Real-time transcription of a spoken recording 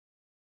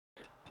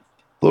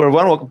Hello,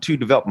 everyone. Welcome to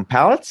Development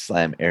Palettes.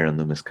 I'm Aaron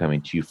Loomis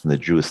coming to you from the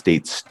Drew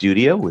Estate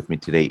Studio. With me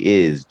today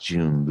is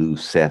June Lou,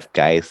 Seth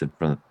Geis, and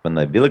from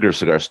the Villiger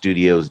Cigar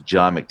Studios,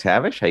 John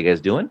McTavish. How you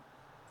guys doing?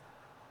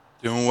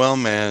 Doing well,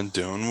 man.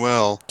 Doing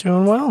well.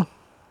 Doing well.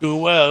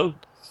 Doing well.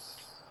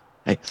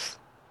 Nice.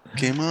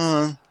 Game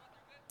on.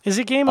 Is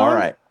it game All on?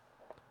 right.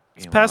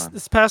 It's Game past. on.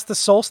 It's past the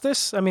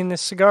solstice. I mean,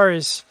 this cigar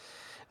is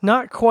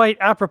not quite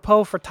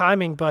apropos for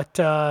timing, but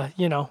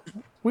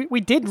we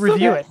did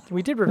review it.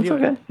 We did That's review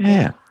okay. it.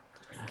 Yeah.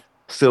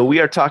 So we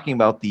are talking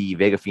about the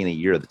Vega Fina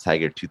Year of the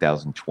Tiger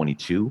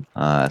 2022.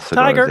 Cigar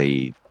Tiger. is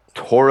a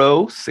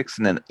Toro 6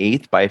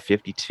 1/8 by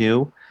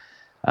 52.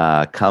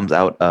 Comes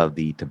out of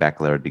the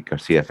Tabacalera de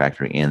Garcia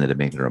factory in the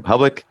Dominican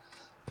Republic.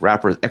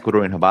 Wrapper is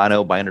Ecuadorian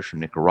Habano. Binders from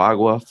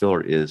Nicaragua.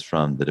 Filler is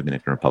from the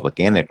Dominican Republic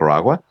and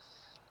Nicaragua.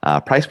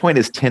 Price point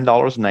is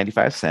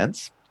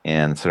 $10.95,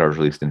 and the cigar was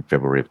released in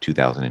February of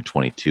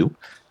 2022.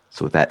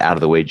 So with that out of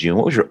the way, June,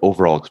 what was your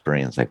overall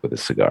experience like with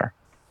this cigar?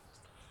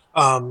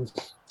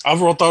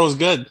 Overall, thought it was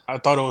good. I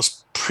thought it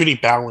was pretty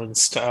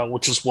balanced,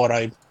 which is what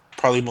I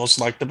probably most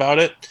liked about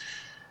it.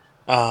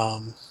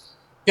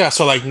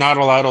 So like not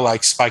a lot of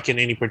like spike in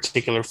any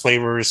particular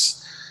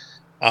flavors.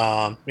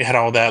 It had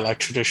all that like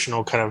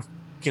traditional kind of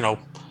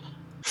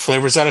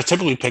flavors that I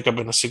typically pick up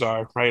in a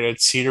cigar, right?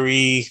 It's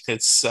cedary,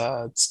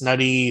 it's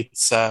nutty,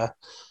 it's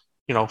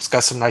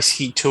got some nice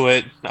heat to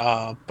it,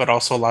 but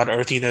also a lot of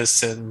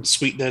earthiness and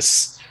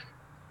sweetness.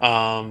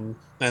 And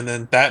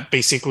then that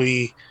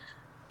basically,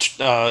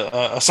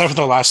 aside from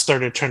the last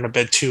third, it turned a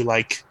bit too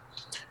like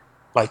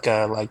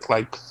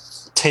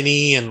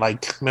tinny and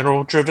like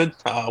mineral driven,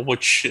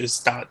 which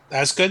is not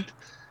as good.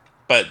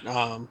 But you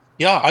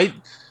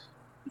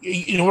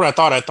know what I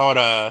thought? I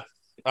thought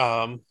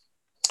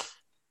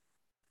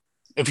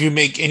if you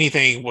make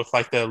anything with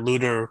like the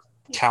lunar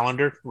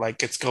calendar,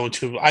 like it's going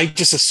to, I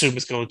just assume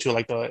it's going to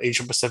like the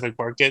Asia Pacific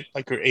market,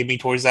 like you're aiming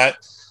towards that.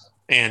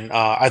 And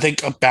I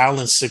think a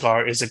balanced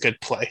cigar is a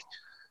good play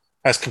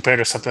as compared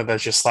to something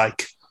that's just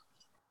like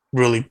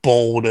really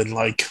bold and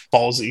like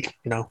ballsy.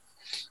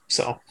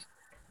 So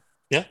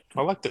yeah,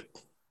 I liked it.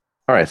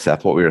 All right,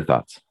 Seth, what were your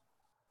thoughts?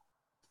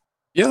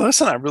 Yeah,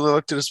 listen, I really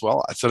liked it as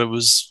well. I thought it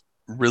was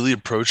really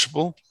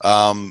approachable.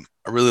 I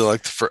really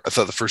liked I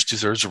thought the first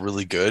 2/3 were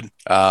really good.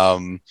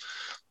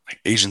 Like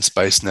Asian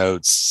spice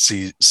notes,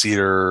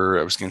 cedar.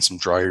 I was getting some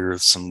dry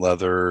earth, some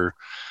leather,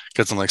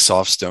 got some like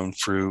soft stone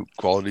fruit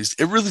qualities.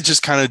 It really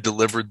just kind of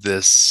delivered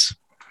this.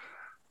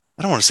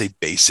 I don't want to say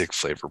basic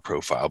flavor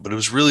profile, but it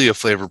was really a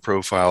flavor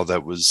profile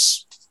that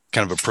was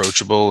kind of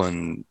approachable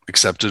and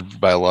accepted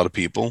by a lot of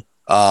people.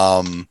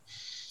 And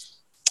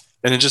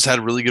it just had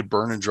a really good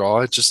burn and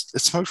draw. It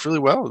smoked really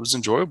well. It was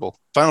enjoyable.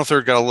 Final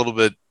third got a little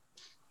bit,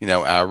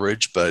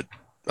 average, but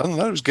other than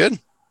that, it was good.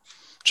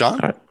 John?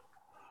 All right.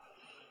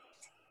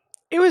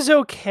 It was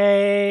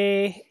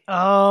okay.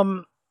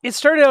 It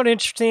started out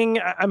interesting.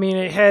 I mean,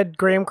 it had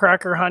graham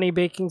cracker, honey,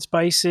 baking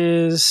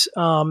spices.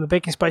 The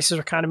baking spices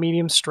are kind of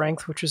medium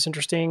strength, which was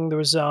interesting. There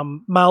was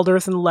mild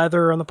earth and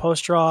leather on the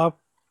post draw.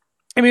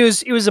 I mean,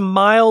 it was a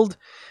mild.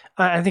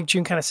 I think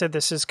June kind of said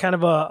this is kind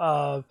of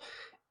a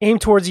aimed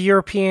towards the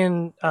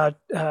European,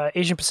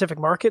 Asian Pacific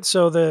market.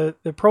 So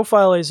the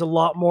profile is a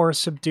lot more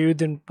subdued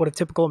than what a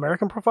typical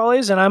American profile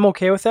is, and I'm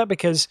okay with that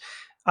because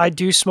I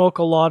do smoke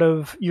a lot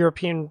of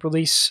European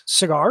release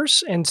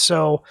cigars, and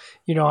so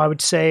I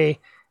would say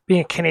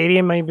being a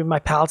Canadian, maybe my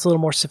palate's a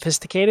little more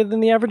sophisticated than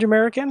the average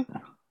American.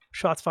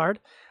 Shots fired.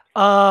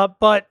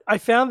 But I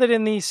found that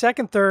in the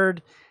second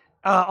third,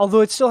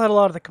 although it still had a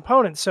lot of the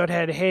components, so it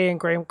had hay and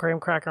graham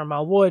cracker and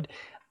mild wood,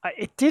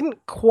 it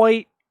didn't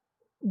quite,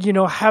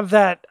 have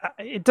that.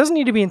 It doesn't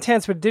need to be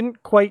intense, but it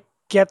didn't quite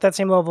get that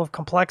same level of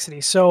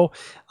complexity. So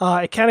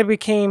it kind of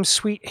became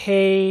sweet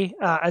hay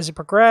as it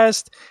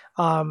progressed.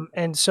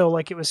 And so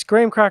like it was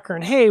graham cracker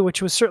and hay,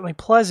 which was certainly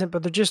pleasant,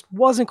 but there just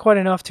wasn't quite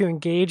enough to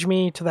engage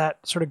me to that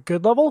sort of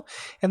good level.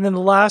 And then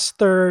the last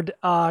third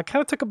kind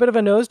of took a bit of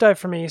a nosedive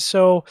for me.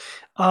 So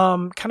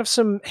kind of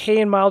some hay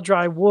and mild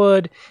dry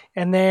wood.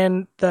 And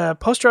then the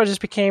post draw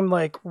just became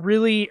like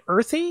really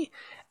earthy.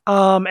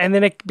 And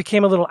then it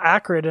became a little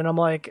acrid, and I'm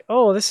like,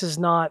 oh, this is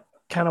not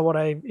kind of what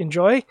I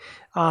enjoy.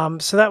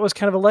 So that was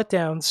kind of a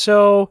letdown.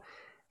 So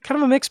kind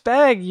of a mixed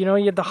bag, you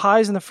had the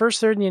highs in the first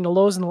third and you had the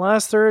lows in the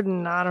last third,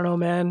 and I don't know,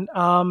 man.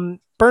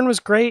 Burn was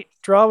great,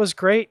 draw was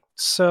great,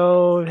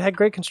 so it had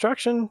great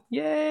construction.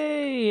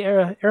 Yay!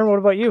 Aaron, what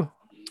about you?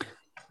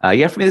 For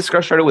me, this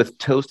cigar started with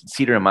toasted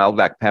cedar and mild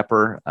black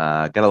pepper.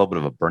 Got a little bit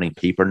of a burning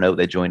paper note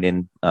that joined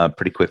in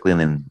pretty quickly, and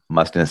then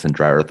mustiness and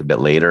dry earth a bit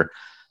later.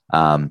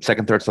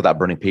 Second third saw that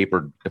burning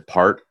paper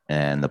depart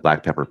and the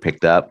black pepper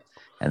picked up.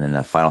 And then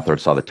the final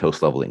third saw the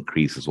toast level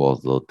increase as well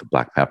as the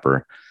black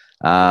pepper.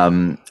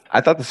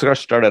 I thought the cigar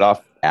started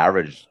off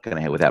average, kind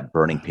of with that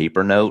burning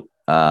paper note.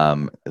 It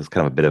was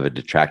kind of a bit of a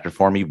detractor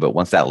for me, but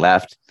once that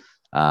left,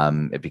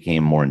 it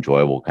became more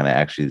enjoyable. Kind of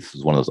actually, this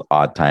was one of those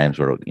odd times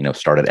where,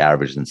 started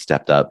average and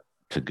stepped up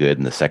to good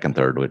in the second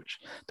third, which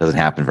doesn't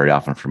happen very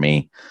often for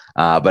me.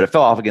 But it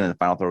fell off again in the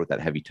final third with that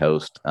heavy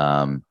toast.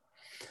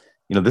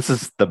 This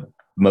is the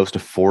most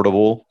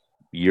affordable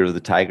Year of the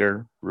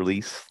Tiger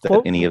release that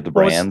What- any of the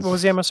What was, brands. what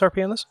was the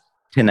MSRP on this?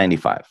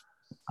 $10.95.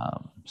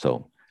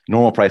 So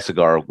normal price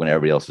cigar when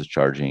everybody else is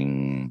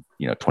charging,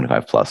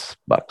 25 plus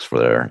bucks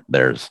for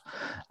theirs.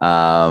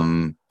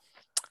 But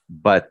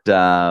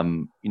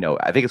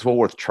I think it's well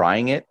worth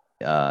trying it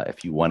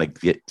if you want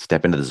to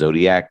step into the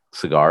Zodiac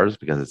cigars,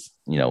 because it's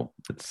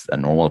a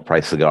normal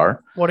price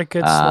cigar. What a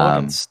good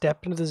slogan.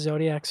 Step into the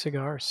Zodiac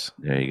cigars.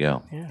 There you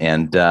go. Yeah.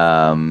 And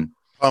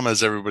Problem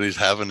is everybody's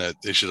having it.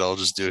 They should all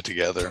just do it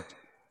together.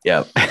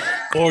 yeah.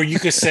 Or you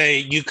could say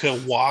you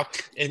could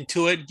walk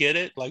into it, get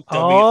it like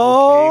Oh,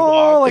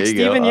 walk. like There you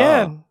go. Stephen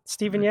Yan.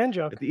 Stephen Yan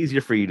joke. It's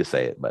easier for you to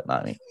say it, but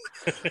not me.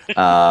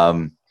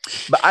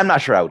 But I'm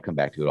not sure I would come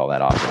back to it all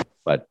that often.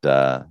 But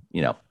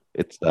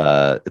it's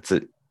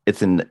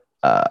an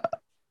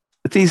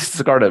easy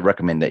cigar to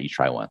recommend that you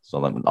try one.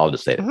 So I'll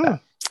just say it at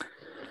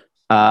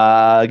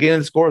that. Again,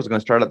 the scores are going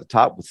to start at the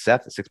top with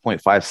Seth at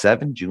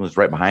 6.57. June was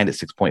right behind at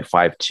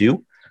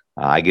 6.52.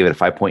 I gave it a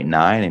 5.9,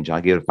 and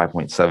John gave it a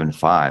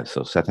 5.75.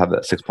 So Seth, how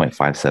that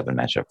 6.57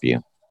 matchup for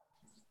you?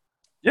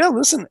 Yeah,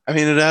 listen, I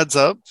mean, it adds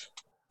up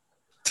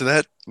to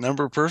that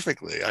number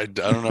perfectly. I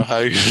don't know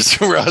how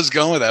where I was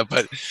going with that,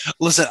 but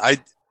listen, I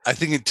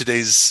think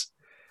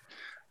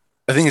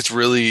I think it's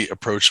really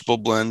approachable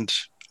blend.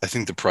 I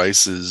think the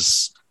price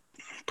is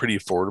pretty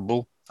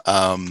affordable.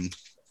 I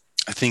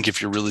think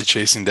if you're really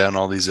chasing down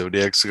all these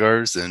Zodiac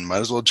cigars, then might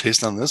as well chase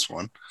down this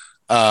one.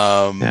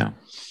 Yeah.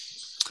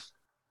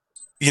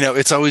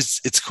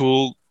 It's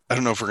cool. I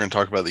don't know if we're going to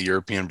talk about the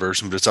European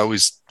version, but it's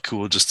always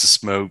cool just to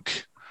smoke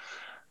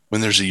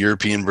when there's a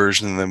European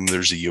version and then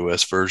there's a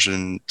US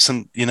version.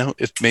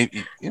 If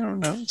maybe,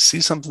 see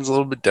something's a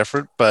little bit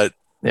different, but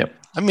Yep.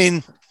 I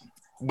mean,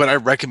 what I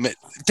recommend,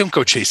 don't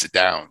go chase it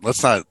down.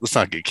 Let's not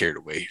get carried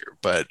away here,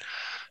 but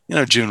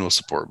June will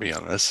support me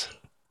on this.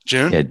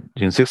 June? Yeah,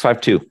 June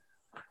 652.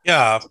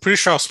 Yeah, pretty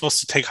sure I was supposed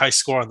to take high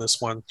score on this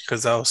one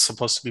because that was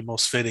supposed to be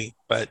most fitting.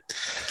 But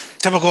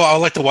typical, I'll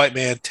let the white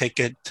man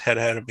take it head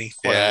ahead of me.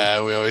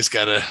 Yeah, we always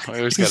gotta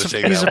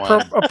take He's that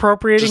one.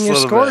 appropriating Just a your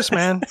little scores, bit.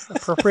 man.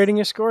 Appropriating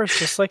your scores,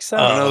 just like Seth.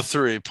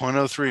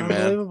 0.03,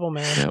 man. Unbelievable,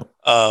 man. Yeah.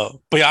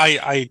 But yeah,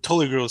 I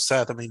totally agree with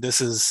Seth. I mean,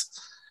 this is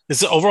an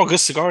overall good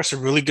cigar. It's a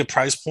really good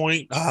price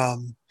point,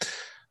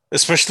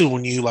 especially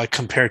when you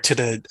compare to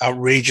the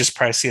outrageous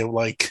pricing of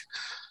like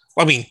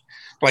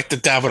the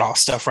Davidoff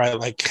stuff, right?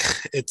 Like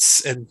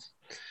it's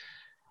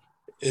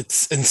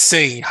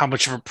insane how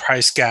much of a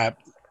price gap,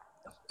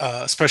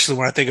 especially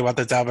when I think about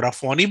the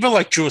Davidoff one. Even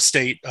like Drew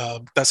Estate,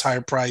 that's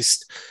higher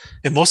priced,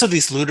 and most of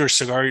these lunar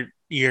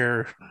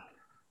year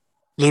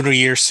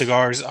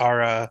cigars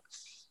are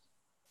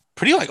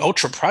pretty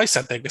ultra priced.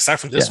 I think, aside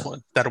from this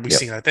one that'll be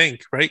seen. I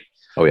think, right?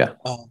 Oh yeah.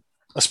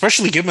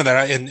 Especially given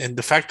that, and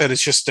the fact that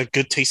it's just a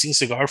good tasting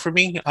cigar for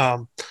me. I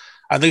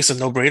think it's a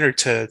no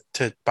brainer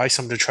to buy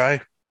some to try.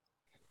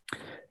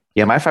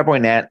 Yeah, my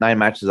 5.9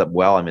 matches up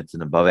well. I mean, it's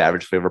an above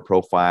average flavor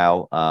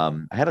profile. I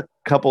had a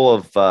couple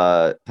of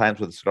times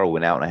where the cigar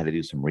went out and I had to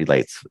do some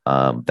relights.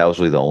 That was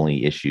really the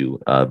only issue.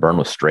 Burn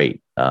was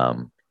straight,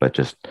 but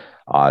just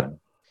odd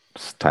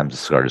times the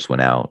cigar just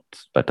went out.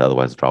 But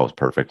otherwise, the draw was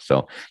perfect.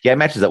 So yeah, it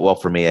matches up well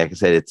for me. Like I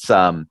said, it's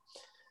for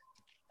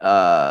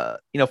a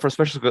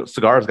special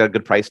cigar, it's got a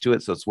good price to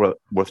it, so it's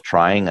worth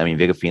trying. I mean,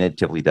 Vega Fina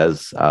typically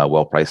does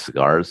well priced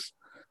cigars.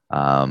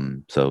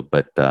 Some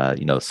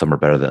are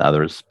better than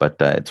others, but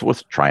it's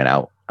worth trying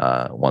out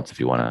once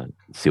if you want to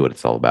see what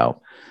it's all about.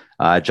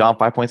 John,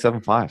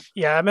 5.75.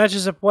 Yeah, it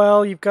matches up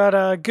well. You've got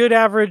a good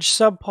average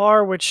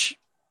subpar, which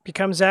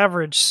becomes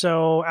average.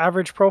 So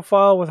average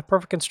profile with a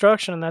perfect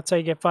construction, and that's how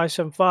you get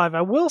 5.75.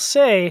 I will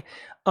say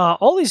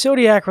all these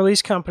Zodiac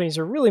release companies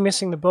are really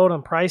missing the boat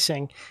on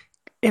pricing.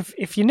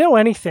 If you know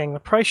anything, the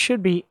price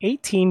should be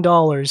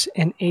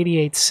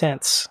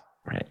 $18.88.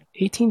 Right.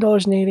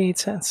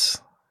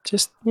 $18.88.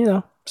 Just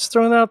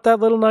throwing out that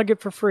little nugget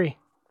for free.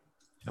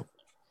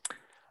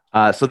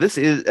 So this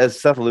is,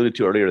 as Seth alluded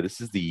to earlier,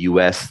 this is the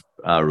U.S.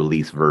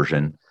 Release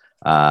version.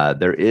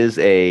 There is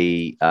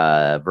a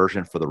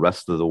version for the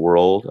rest of the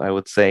world, I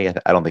would say.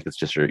 I don't think it's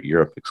just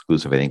Europe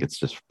exclusive. I think it's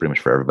just pretty much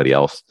for everybody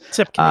else.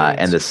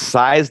 And the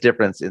size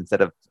difference,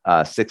 instead of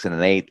 6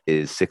 1/8,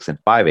 is 6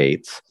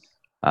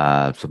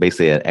 5/8. So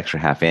basically an extra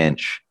half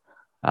inch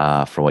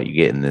for what you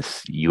get in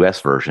this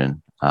U.S.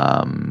 version.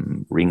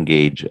 Ring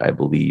gauge, I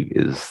believe,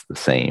 is the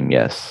same.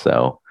 Yes.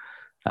 So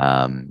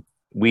some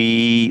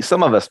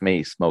of us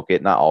may smoke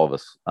it, not all of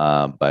us,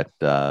 but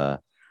so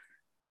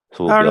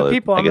we'll be able to,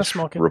 people, I guess,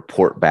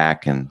 report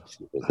back and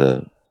see if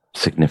there's a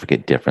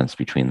significant difference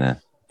between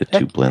the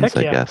two blends,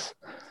 I guess.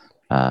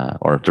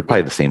 Or they're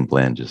probably the same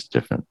blend, just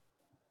different,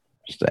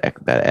 just that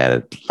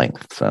added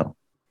length. So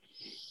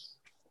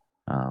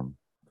any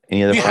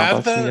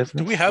other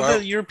do we have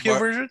the European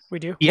version? We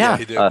do. Yeah,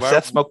 he did.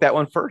 Seth smoked that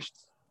one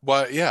first.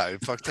 What? Yeah, I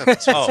fucked up.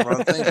 That's the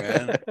wrong thing,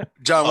 man.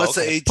 John, what's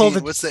okay. the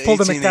what's the pull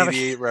the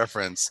 1888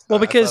 reference? Well,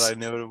 because I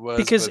knew what it was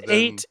because but then-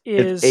 8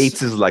 is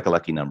Eights is like a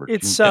lucky number.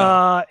 it's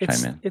Yeah.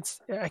 it's Chime in.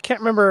 it's I can't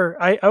remember.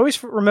 I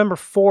always remember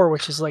 4,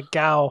 which is like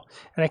Gao,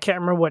 and I can't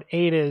remember what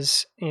 8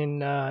 is in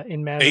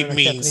Mandarin. 8 or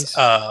means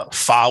Cantonese.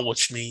 fa,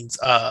 which means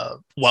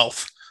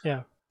wealth.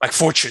 Yeah. Like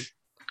fortune.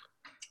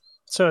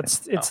 So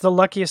it's the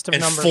luckiest of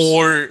And numbers.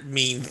 4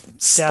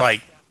 means Death.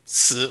 like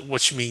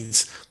which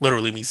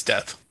literally means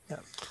death.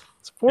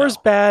 So 4 is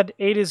bad,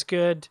 8 is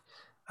good.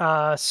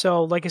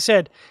 So like I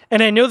said,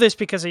 and I know this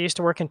because I used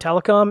to work in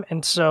telecom,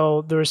 and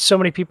so there was so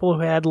many people who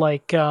had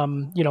like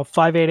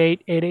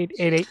 588,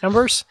 8888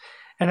 numbers,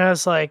 and I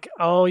was like,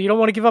 oh, you don't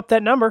want to give up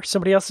that number.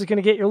 Somebody else is going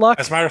to get your luck.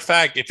 As a matter of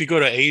fact, if you go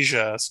to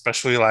Asia,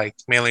 especially like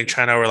mainland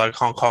China or like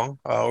Hong Kong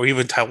or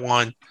even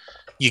Taiwan,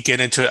 you get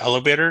into an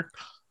elevator.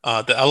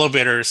 The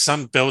elevator,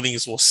 some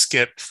buildings will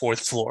skip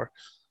 4th floor.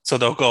 So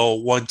they'll go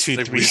 1, 2,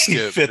 like 3, we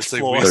skip, 5th it's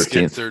like floor. we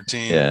skip 13th.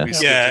 13. Yeah. We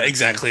skip Yeah, 13.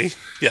 exactly.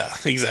 Yeah,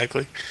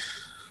 exactly.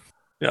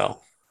 Yeah.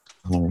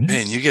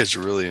 Man, you guys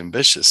are really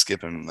ambitious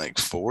skipping like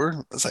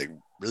 4. That's like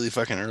really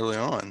fucking early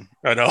on.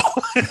 I know.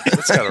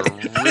 That's got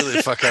to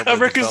really fuck up.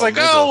 America's like,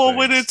 oh, we'll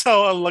wait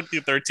until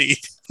unlucky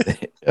 13th.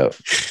 Yep.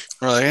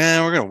 We're like,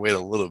 we're gonna wait a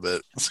little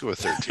bit. Let's go with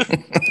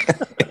 13.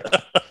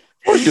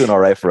 We're doing all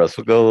right for us.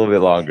 We'll go a little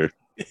bit longer.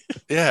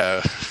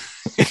 Yeah,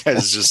 you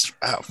guys just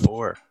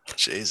 4.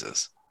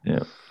 Jesus.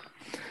 Yeah.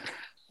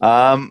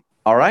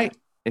 All right.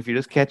 If you're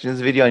just catching this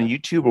video on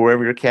YouTube or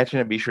wherever you're catching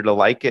it, be sure to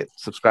like it,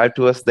 subscribe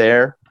to us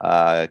there,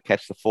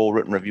 catch the full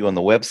written review on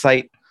the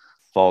website,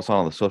 follow us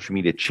on the social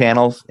media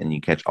channels, and you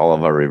catch all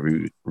of our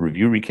review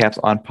recaps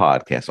on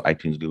podcasts, so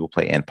iTunes, Google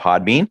Play, and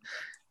Podbean.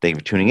 Thank you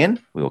for tuning in.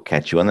 We will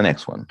catch you on the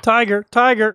next one. Tiger.